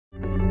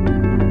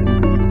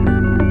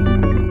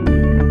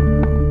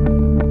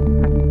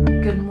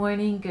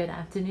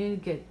afternoon,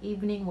 good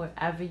evening,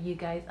 wherever you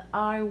guys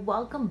are.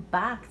 Welcome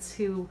back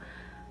to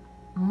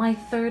my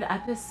third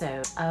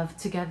episode of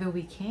Together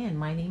We Can.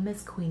 My name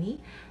is Queenie.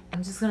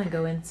 I'm just gonna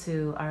go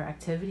into our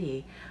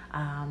activity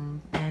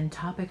and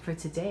topic for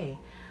today.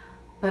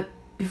 But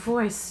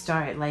before I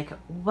start,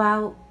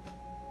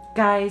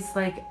 guys,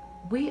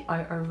 we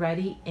are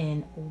already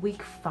in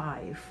week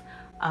 5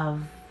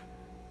 of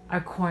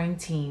our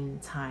quarantine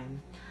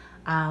time.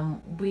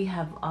 We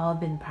have all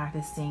been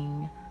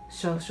practicing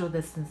social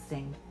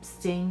distancing,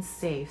 staying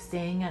safe,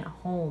 staying at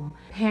home.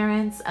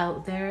 Parents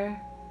out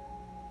there,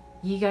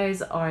 you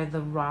guys are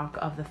the rock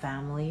of the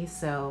family,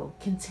 so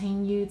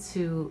continue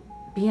to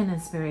be an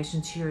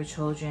inspiration to your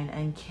children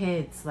and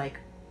kids.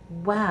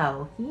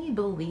 Wow, can you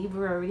believe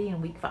we're already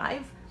in week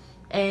 5?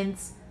 And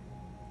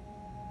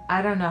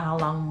I don't know how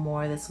long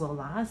more this will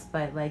last,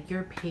 but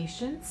your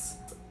patience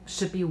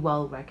should be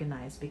well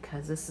recognized,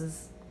 because this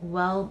is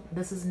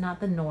not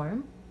the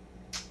norm.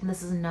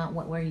 This is not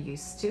what we're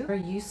used to. We're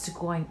used to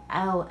going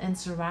out,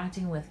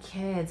 interacting with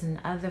kids and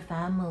other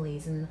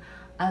families and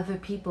other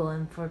people,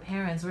 and for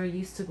parents, we're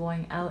used to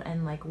going out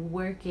and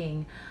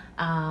working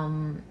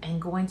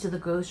and going to the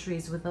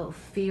groceries without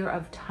fear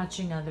of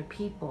touching other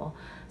people.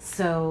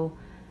 So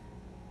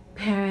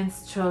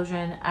parents,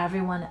 children,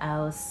 everyone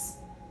else,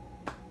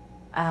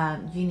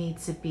 you need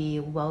to be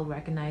well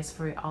recognized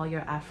for all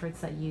your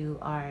efforts that you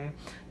are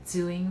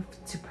doing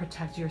to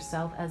protect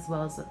yourself as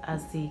well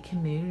as the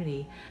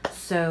community.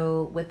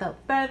 So without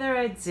further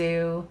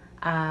ado,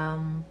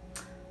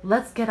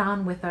 let's get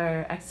on with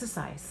our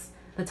exercise.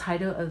 The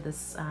title of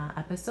this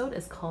episode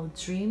is called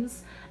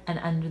Dreams and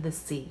Under the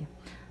Sea.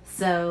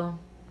 So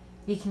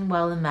you can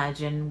well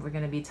imagine we're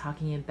going to be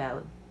talking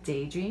about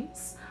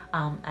daydreams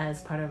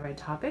as part of our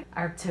topic.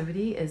 Our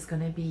activity is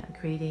going to be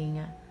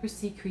creating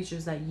sea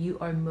creatures that you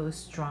are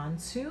most drawn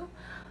to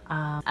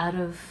out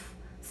of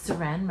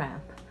saran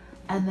wrap,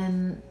 and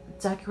then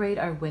decorate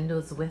our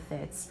windows with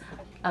it.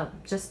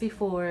 Just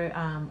before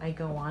I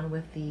go on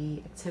with the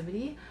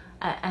activity,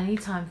 at any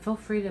time feel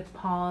free to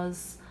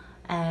pause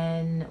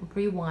and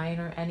rewind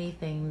or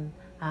anything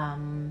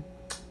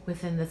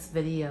within this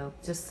video,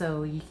 just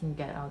so you can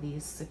get all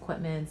these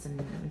equipments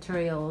and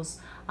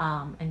materials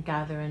and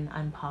gather and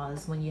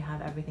unpause when you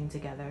have everything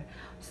together.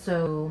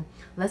 So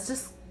let's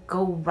just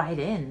go right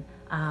in.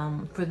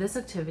 For this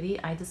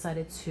activity, I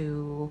decided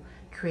to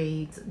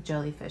create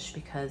jellyfish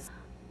because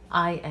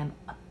I am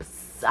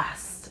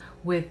obsessed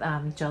with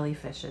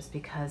jellyfishes,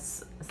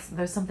 because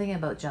there's something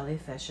about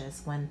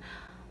jellyfishes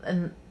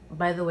and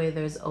by the way,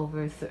 there's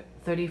over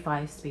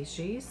 35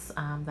 species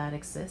that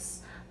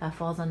exist that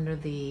falls under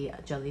the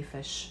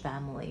jellyfish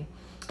family,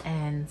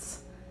 and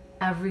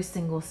every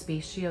single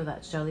species of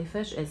that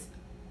jellyfish is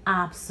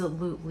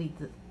absolutely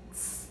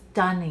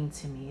stunning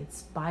to me.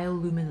 It's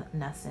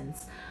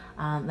bioluminescence.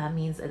 That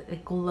means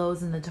it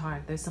glows in the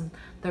dark. There's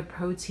the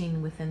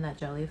protein within that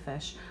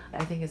jellyfish.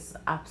 I think it's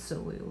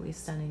absolutely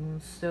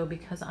stunning. So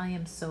because I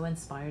am so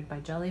inspired by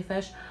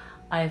jellyfish,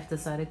 I've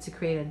decided to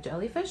create a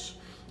jellyfish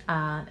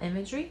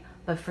imagery.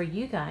 But for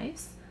you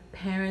guys,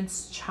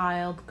 parents,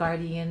 child,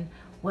 guardian,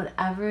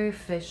 whatever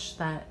fish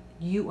that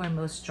you are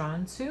most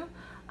drawn to,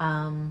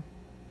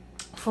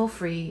 feel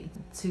free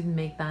to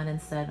make that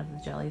instead of the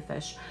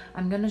jellyfish.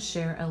 I'm going to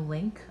share a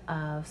link,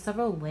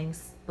 several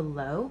links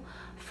below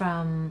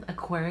from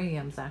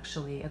aquariums.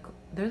 Actually,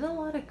 there's a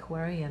lot of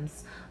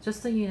aquariums,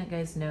 just so you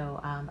guys know,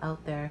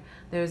 out there.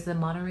 There's the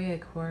Monterey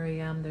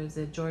Aquarium, there's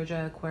the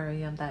Georgia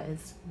Aquarium that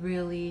is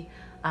really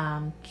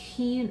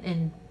keen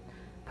in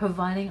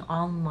providing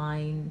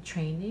online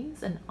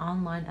trainings and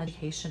online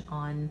education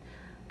on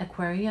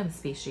aquarium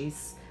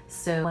species.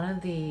 So one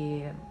of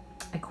the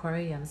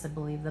aquariums, I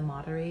believe the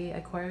Monterey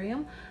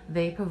Aquarium,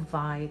 they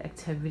provide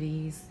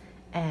activities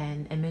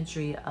and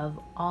imagery of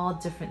all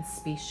different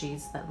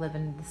species that live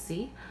in the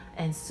sea.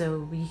 And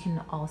so you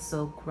can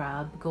also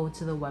go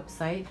to the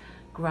website,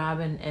 grab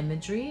an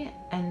imagery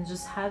and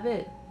just have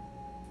it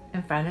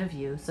in front of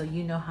you, so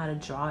you know how to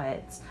draw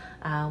it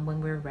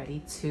when we're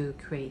ready to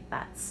create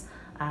that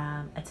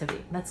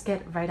activity. Let's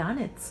get right on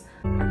it.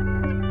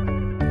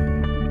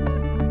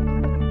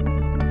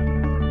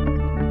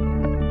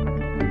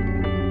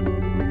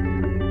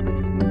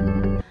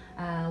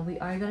 We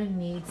are going to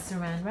need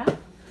saran wrap,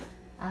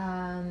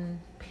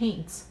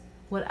 paint,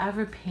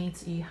 whatever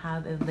paint you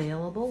have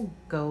available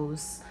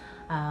goes.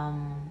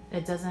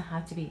 It doesn't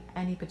have to be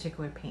any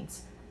particular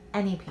paint,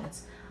 any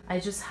paint. I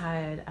just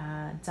had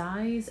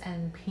dyes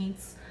and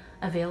paints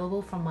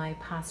available from my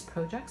past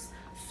projects,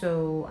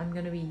 so I'm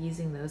going to be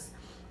using those.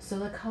 So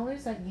the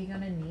colors that you're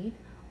going to need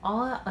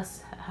all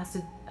has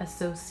to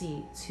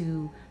associate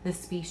to the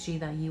species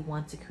that you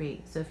want to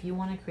create. So if you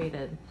want to create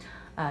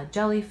a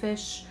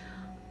jellyfish,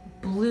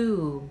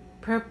 blue,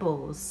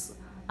 purples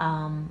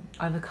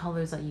are the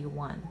colors that you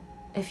want.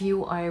 If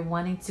you are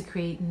wanting to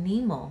create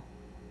Nemo,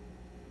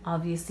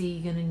 obviously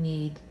you're going to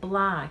need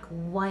black,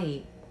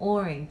 white,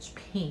 orange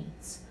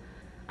paint.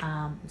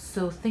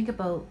 So think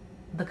about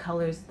the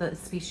colors, the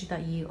species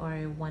that you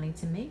are wanting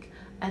to make,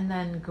 and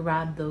then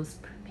grab those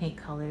paint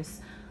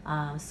colors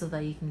so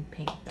that you can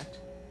paint that.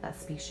 that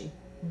species.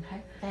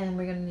 Okay, and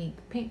we're gonna need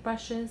paint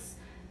brushes,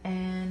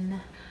 and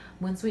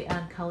once we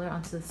add color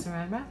onto the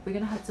saran wrap, we're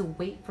gonna have to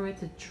wait for it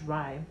to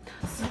dry.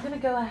 So I'm gonna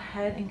go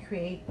ahead and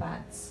create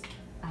that,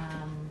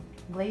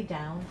 lay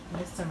down the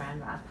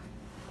saran wrap.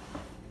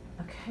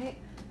 Okay.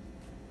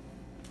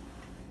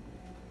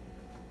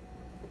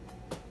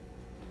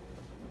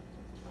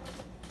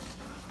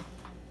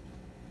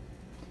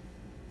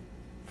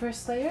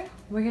 First layer,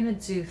 we're gonna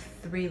do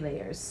 3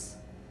 layers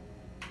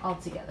all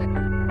together.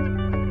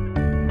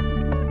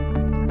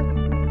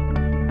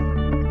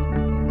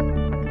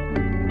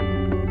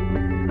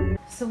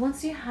 So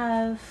once you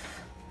have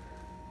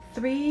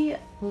 3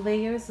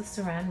 layers of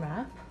saran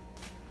wrap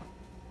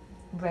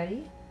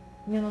ready,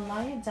 I'm gonna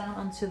lie it down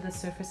onto the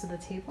surface of the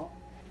table.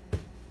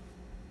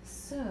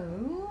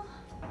 So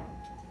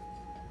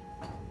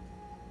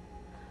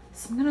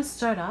I'm gonna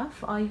start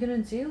off. All you're gonna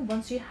do,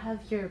 once you have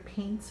your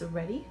paints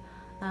ready,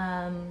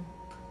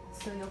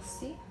 so you'll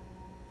see,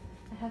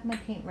 I have my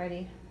paint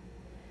ready.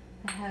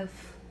 I have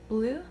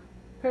blue,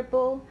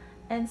 purple,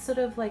 and sort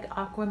of like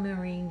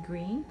aquamarine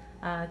green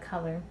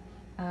color.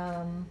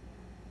 And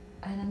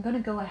I'm gonna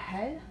go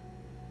ahead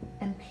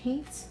and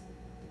paint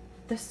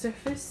the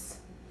surface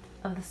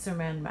of the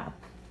saran wrap.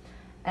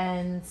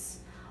 And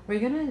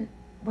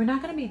we're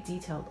not gonna be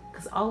detailed,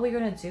 because all we're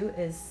gonna do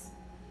is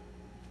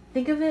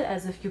think of it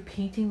as if you're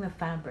painting the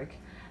fabric.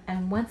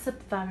 And once the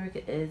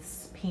fabric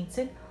is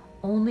painted,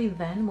 only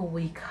then will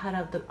we cut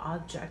out the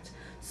object.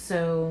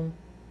 So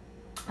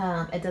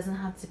it doesn't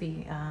have to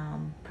be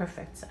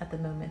perfect at the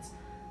moment.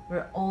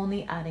 We're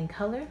only adding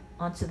color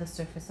onto the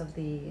surface of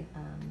the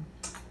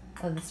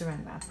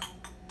saran wrap.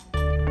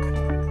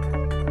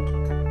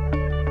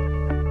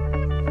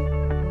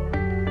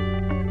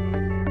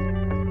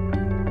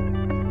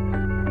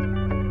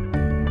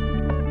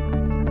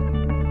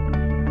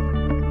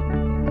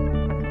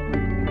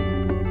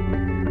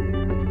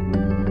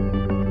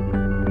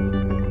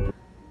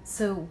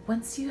 So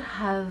once you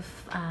have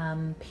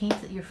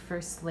painted your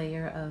first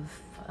layer of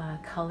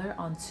color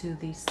onto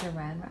the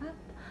saran wrap,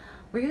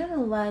 we're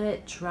gonna let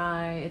it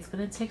dry. It's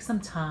gonna take some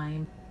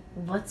time.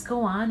 Let's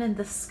go on and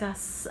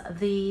discuss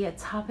the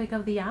topic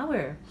of the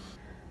hour.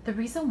 The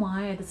reason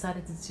why I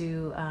decided to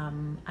do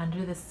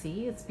Under the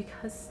Sea is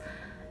because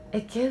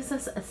it gives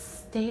us a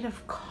state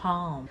of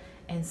calm.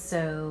 And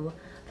so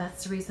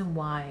that's the reason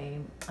why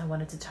I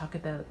wanted to talk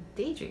about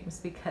daydreams,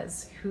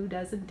 because who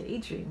doesn't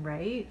daydream,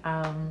 right?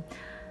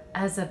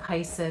 As a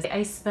Pisces,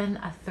 I spent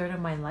a third of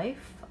my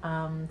life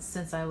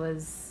since I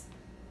was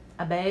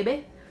a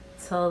baby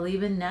till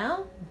even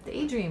now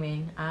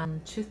daydreaming.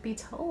 Truth be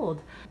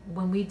told,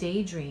 when we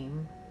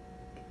daydream,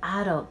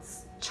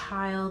 adults,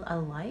 child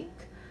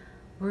alike,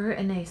 we're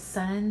in a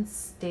sudden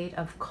state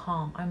of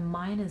calm. Our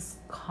mind is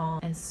calm,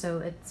 and so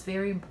it's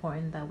very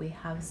important that we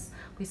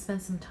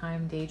spend some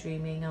time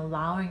daydreaming,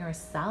 allowing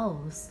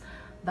ourselves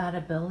that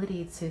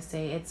ability to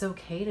say it's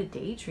okay to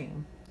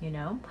daydream, you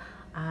know.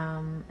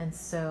 And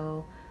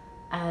so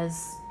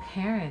as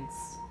parents,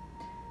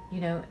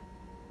 you know,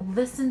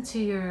 listen to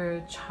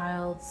your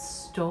child's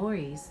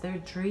stories, their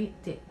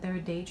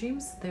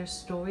daydreams, their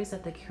stories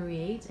that they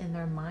create in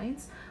their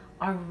minds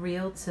are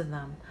real to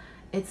them.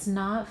 It's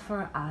not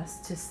for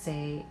us to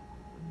say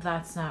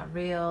that's not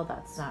real,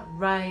 that's not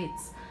right.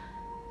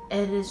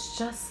 It is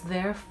just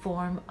their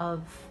form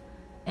of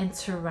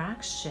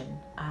interaction.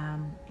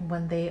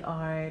 When they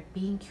are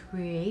being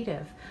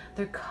creative,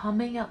 they're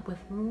coming up with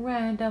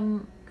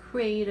random,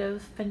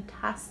 creative,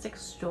 fantastic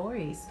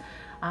stories.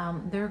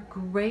 They're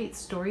great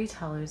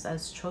storytellers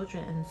as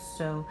children, and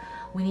so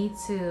we need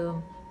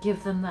to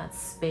give them that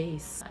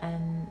space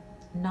and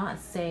not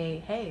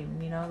say, hey,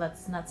 you know,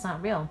 that's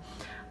not real,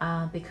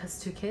 because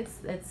to kids,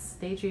 it's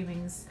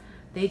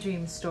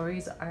daydream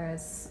stories are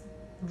as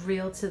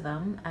real to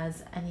them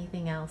as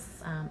anything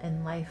else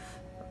in life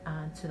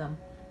to them.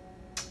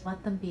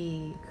 Let them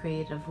be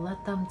creative.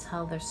 Let them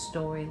tell their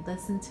story.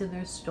 Listen to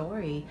their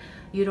story.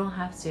 You don't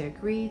have to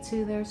agree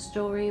to their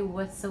story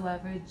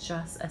whatsoever.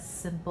 Just a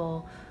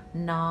simple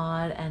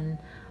nod and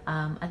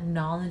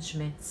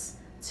acknowledgement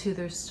to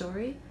their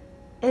story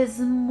is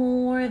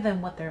more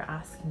than what they're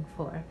asking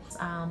for.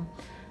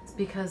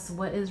 Because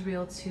what is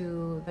real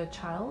to the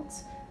child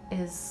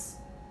is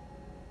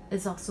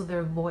also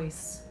their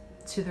voice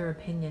to their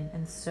opinion.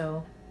 And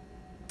so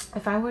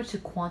if I were to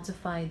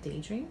quantify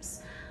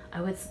daydreams, I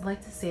would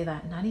like to say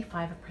that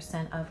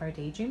 95% of our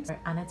daydreams are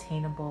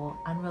unattainable,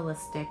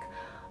 unrealistic,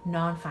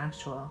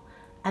 non-factual,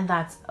 and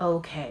that's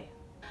okay.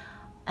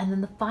 And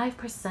then the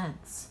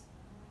 5%,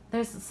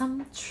 there's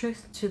some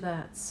truth to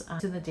that,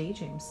 to the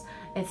daydreams.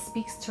 It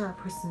speaks to our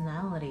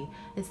personality.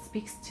 It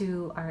speaks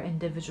to our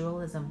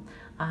individualism.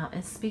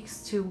 It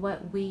speaks to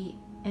what we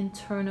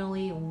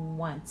internally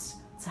want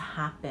to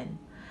happen.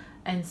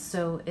 And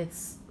so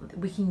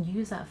we can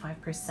use that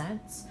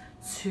 5%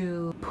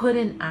 to put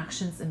in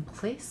actions in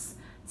place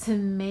to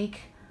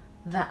make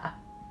that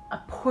a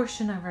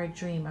portion of our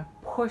dream, a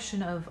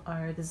portion of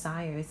our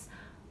desires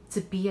to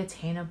be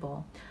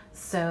attainable.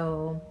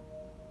 So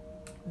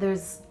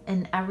there's,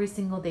 in every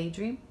single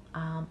daydream,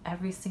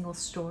 every single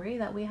story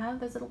that we have,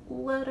 there's a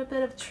little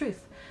bit of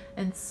truth.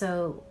 And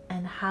so,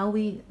 and how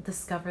we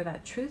discover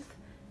that truth,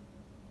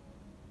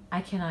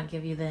 I cannot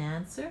give you the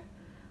answer,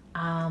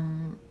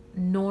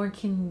 nor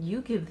can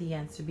you give the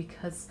answer,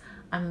 because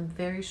I'm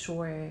very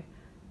sure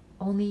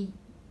only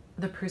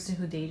the person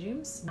who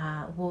daydreams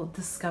will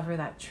discover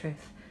that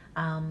truth.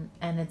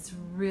 And it's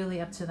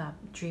really up to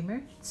that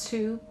dreamer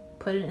to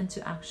put it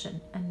into action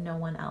and no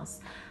one else.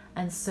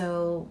 And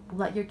so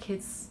let your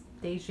kids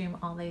daydream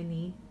all they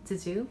need to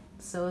do.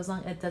 So as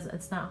long as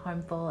it's not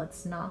harmful,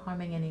 it's not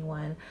harming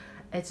anyone,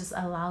 it just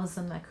allows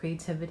them that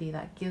creativity,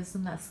 that gives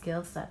them that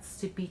skill sets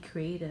to be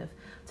creative,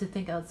 to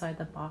think outside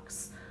the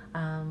box.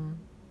 And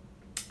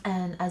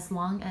as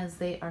long as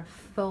they are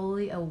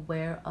fully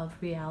aware of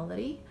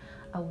reality,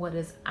 of what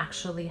is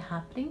actually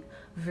happening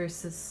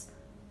versus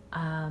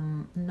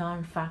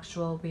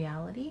non-factual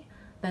reality,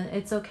 then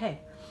it's okay.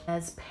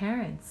 As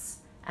parents,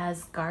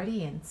 as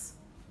guardians,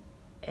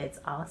 it's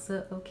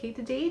also okay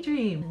to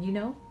daydream, you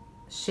know?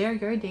 Share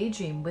your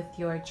daydream with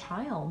your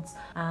child.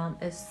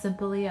 It's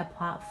simply a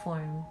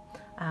platform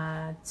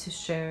to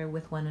share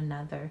with one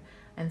another.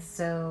 And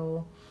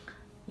so,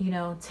 you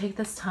know, take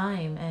this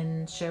time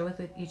and share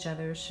with each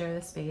other, share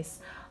the space.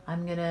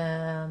 I'm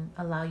gonna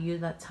allow you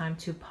that time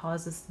to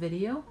pause this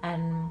video,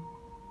 and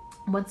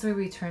once we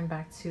return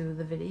back to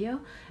the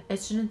video,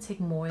 it shouldn't take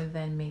more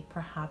than maybe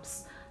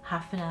perhaps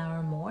half an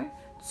hour more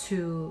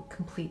to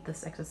complete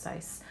this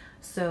exercise.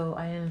 So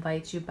I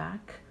invite you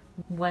back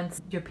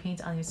once your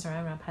paint on your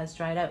saran wrap has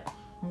dried out.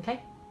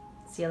 Okay,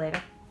 see you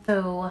later.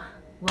 So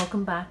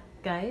welcome back,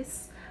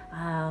 guys.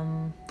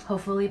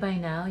 Hopefully by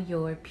now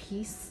your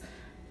piece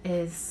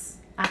is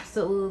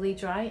absolutely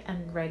dry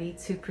and ready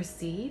to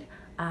proceed.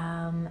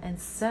 And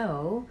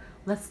so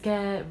let's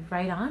get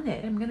right on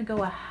it. I'm gonna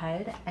go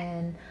ahead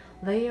and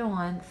layer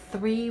on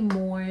 3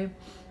 more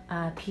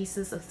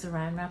pieces of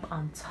saran wrap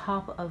on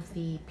top of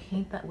the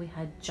paint that we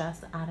had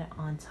just added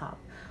on top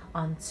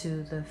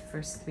onto the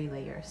first 3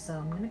 layers. So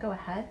I'm gonna go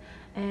ahead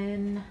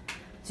and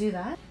do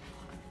that.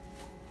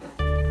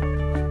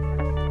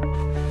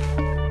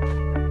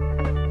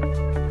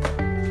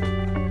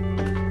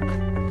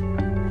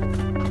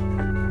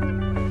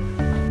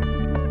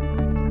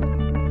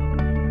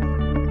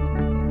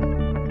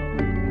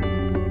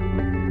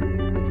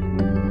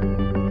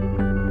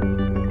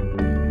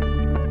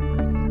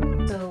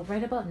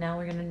 Now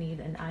we're gonna need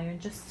an iron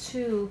just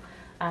to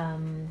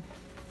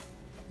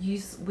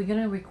we're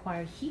gonna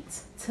require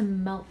heat to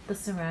melt the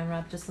saran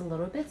wrap just a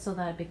little bit, so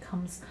that it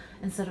becomes,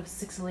 instead of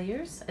 6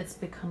 layers, it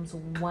becomes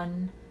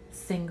 1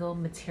 single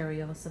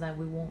material, so that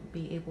we won't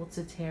be able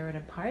to tear it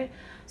apart.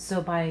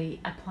 So by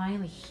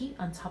applying the heat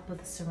on top of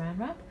the saran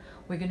wrap,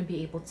 we're gonna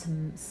be able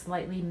to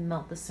slightly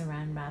melt the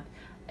saran wrap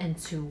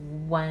into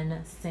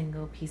 1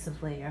 single piece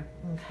of layer.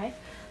 Okay,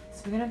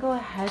 so we're gonna go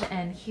ahead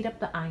and heat up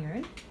the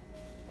iron.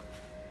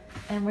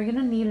 And we're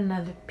gonna need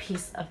another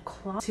piece of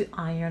cloth to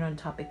iron on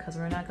top, because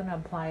we're not gonna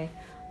apply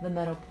the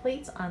metal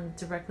plates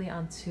directly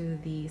onto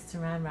the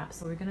saran wrap.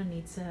 So we're gonna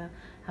need to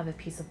have a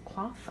piece of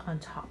cloth on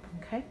top,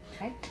 okay?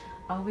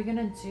 All we're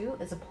gonna do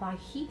is apply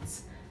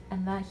heat,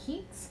 and that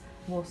heat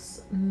will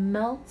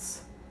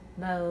melt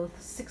those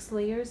 6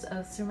 layers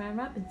of saran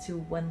wrap into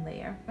 1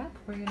 layer.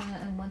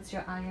 And once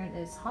your iron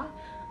is hot,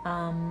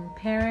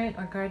 parent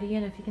or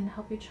guardian, if you can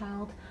help your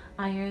child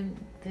iron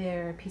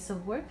their piece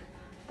of work,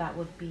 that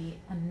would be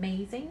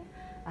amazing.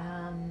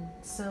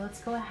 So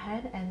let's go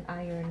ahead and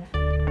iron.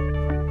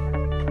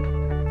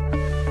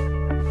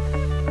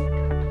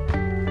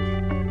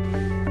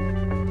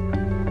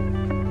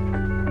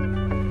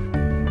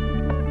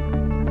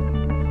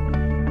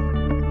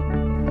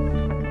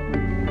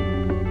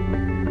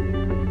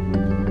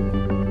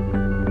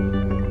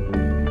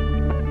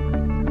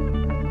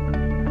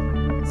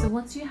 So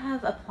once you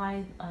have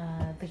applied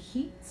the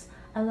heat,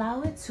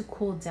 allow it to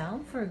cool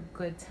down for a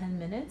good 10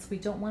 minutes. We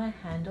don't want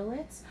to handle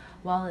it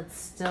while it's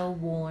still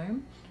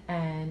warm,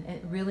 and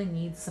it really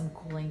needs some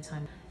cooling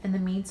time. In the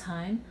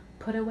meantime,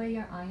 put away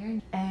your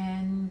iron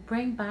and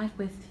bring back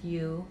with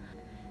you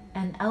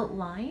an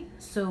outline.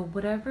 So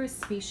whatever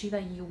species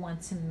that you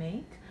want to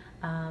make,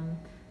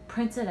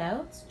 print it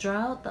out,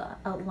 draw out the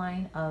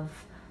outline of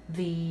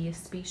the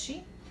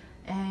species,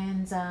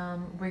 and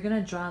we're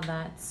gonna draw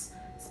that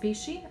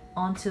species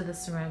onto the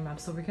saran wrap.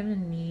 So we're gonna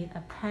need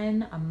a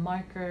pen, a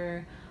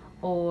marker,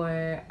 or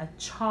a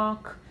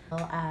chalk, as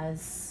well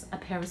as a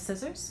pair of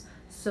scissors.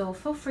 So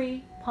feel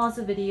free, pause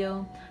the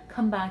video,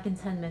 come back in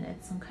 10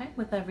 minutes, okay,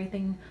 with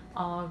everything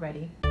all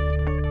ready.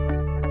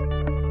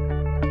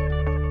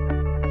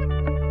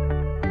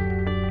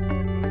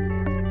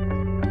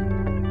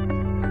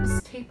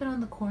 Just tape it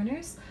on the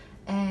corners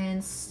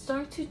and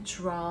start to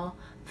draw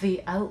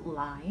the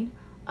outline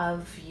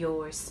of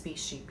your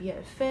species, be it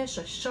a fish,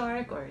 a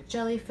shark, or a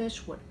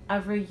jellyfish,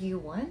 whatever you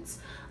want.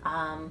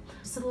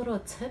 Just a little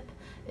tip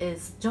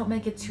is, don't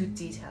make it too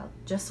detailed.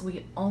 Just,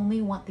 we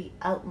only want the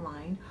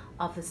outline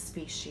of the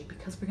species,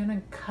 because we're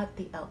gonna cut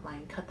the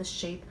outline, cut the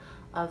shape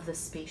of the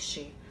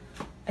species.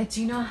 I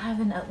do not have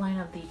an outline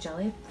of the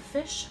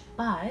jellyfish,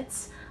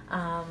 but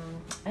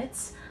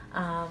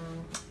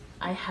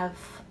I have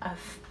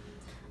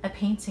a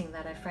painting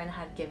that a friend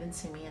had given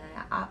to me, and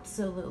I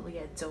absolutely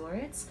adore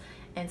it.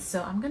 And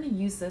so I'm going to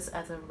use this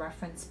as a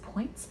reference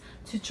point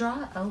to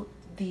draw out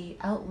the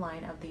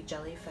outline of the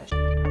jellyfish.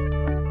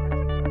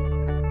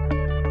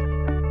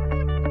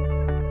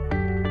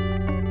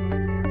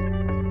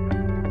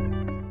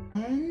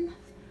 And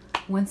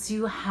once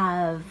you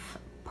have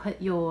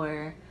put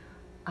your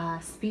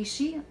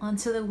species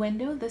onto the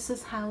window, this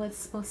is how it's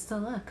supposed to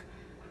look.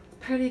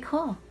 Pretty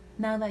cool.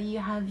 Now that you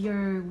have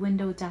your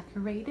window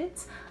decorated,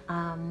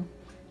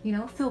 you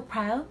know, feel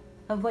proud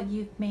of what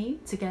you've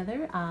made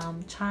together.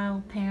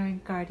 Child,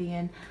 parent,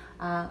 guardian.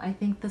 I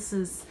think this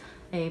is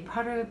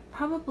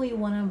probably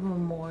one of the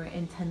more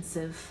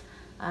intensive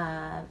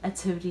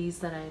activities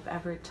that I've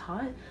ever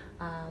taught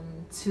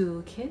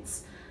to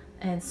kids,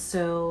 and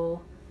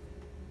so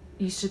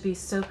you should be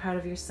so proud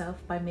of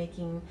yourself by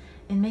making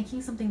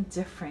something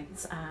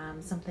different,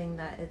 something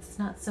that it's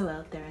not so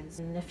out there.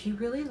 And if you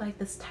really like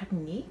this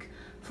technique,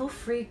 feel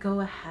free,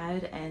 go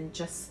ahead and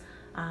just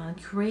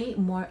create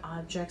more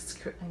objects,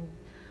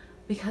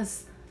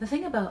 because the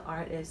thing about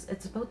art is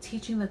it's about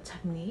teaching the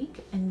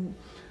technique, and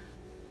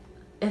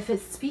if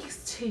it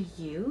speaks to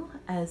you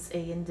as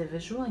a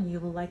individual and you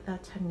like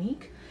that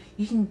technique,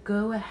 you can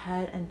go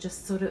ahead and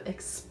just sort of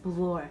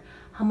explore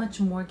how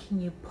much more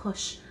can you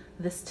push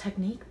this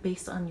technique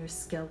based on your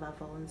skill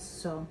level. And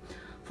so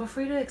feel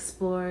free to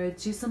explore,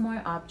 do some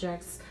more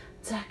objects,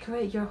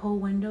 decorate your whole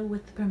window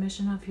with the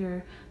permission of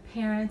your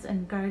parents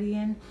and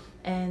guardian.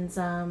 And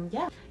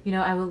yeah, you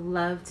know, I would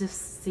love to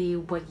see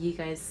what you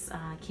guys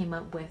came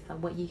up with,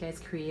 what you guys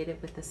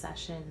created with the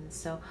session.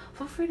 So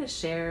feel free to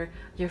share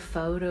your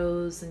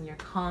photos and your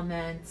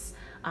comments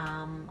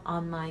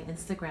on my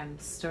Instagram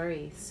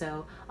story.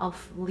 So I'll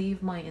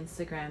leave my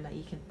Instagram that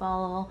you can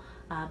follow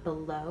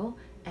below.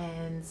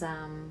 And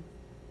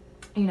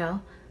you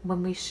know,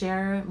 when we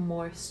share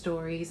more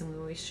stories and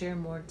when we share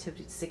more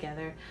activities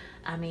together,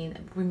 I mean,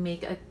 we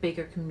make a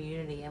bigger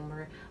community, and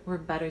we're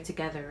better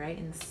together, right?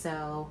 And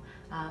so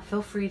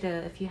feel free to,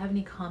 if you have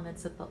any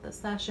comments about the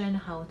session,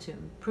 how to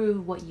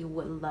improve, what you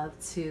would love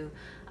to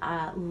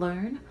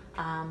learn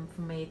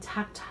from a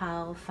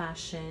tactile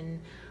fashion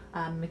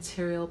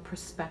material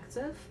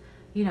perspective,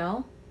 you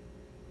know,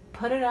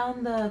 put it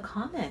on the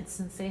comments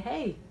and say,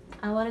 hey,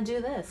 I want to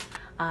do this.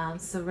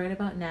 So right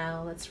about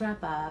now, let's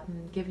wrap up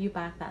and give you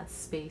back that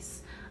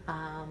space.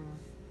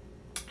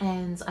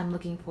 And I'm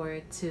looking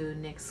forward to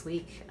next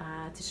week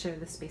to share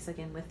the space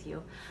again with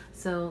you.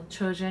 So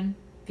children,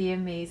 be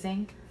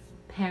amazing.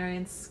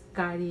 Parents,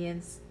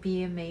 guardians,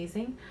 be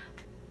amazing.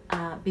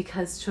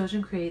 Because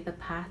children create the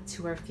path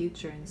to our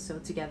future, and so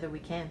together we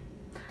can.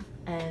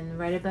 And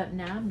right about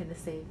now, I'm going to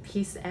say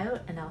peace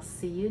out, and I'll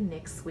see you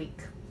next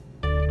week.